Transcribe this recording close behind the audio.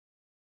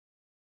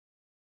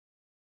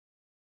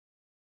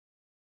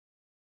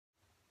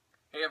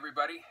Hey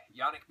everybody,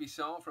 Yannick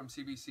Bisson from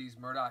CBC's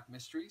Murdoch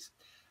Mysteries.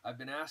 I've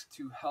been asked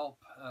to help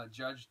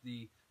judge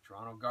the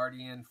Toronto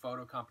Guardian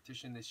photo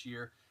competition this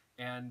year,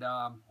 and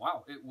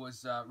wow, it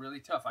was really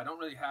tough. I don't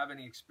really have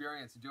any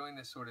experience doing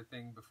this sort of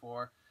thing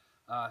before,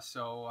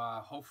 so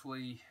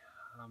hopefully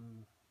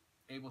I'm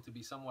able to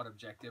be somewhat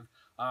objective.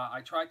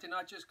 I tried to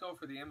not just go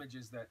for the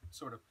images that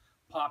sort of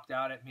popped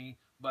out at me,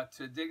 but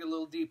to dig a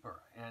little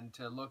deeper and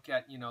to look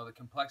at, the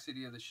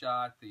complexity of the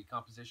shot, the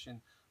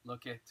composition,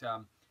 look at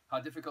how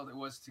difficult it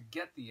was to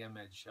get the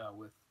image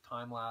with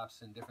time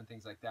lapse and different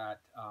things like that.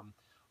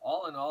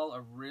 All in all,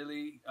 a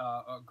really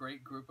a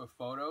great group of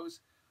photos.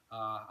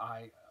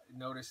 I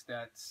noticed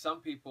that some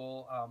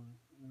people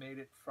made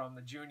it from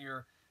the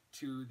junior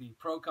to the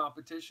pro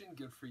competition.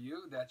 Good for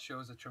you. That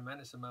shows a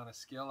tremendous amount of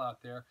skill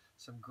out there.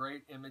 Some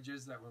great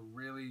images that were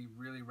really,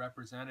 really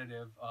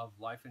representative of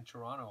life in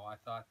Toronto. I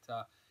thought,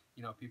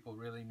 people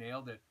really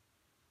nailed it.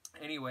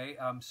 Anyway,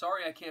 I'm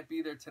sorry I can't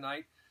be there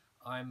tonight.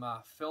 I'm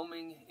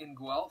filming in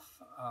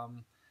Guelph,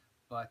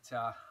 but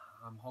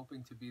I'm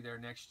hoping to be there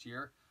next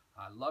year.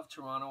 I love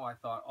Toronto. I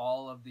thought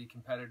all of the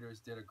competitors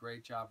did a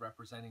great job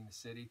representing the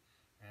city,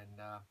 and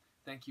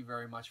thank you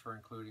very much for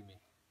including me.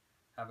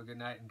 Have a good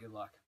night and good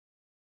luck.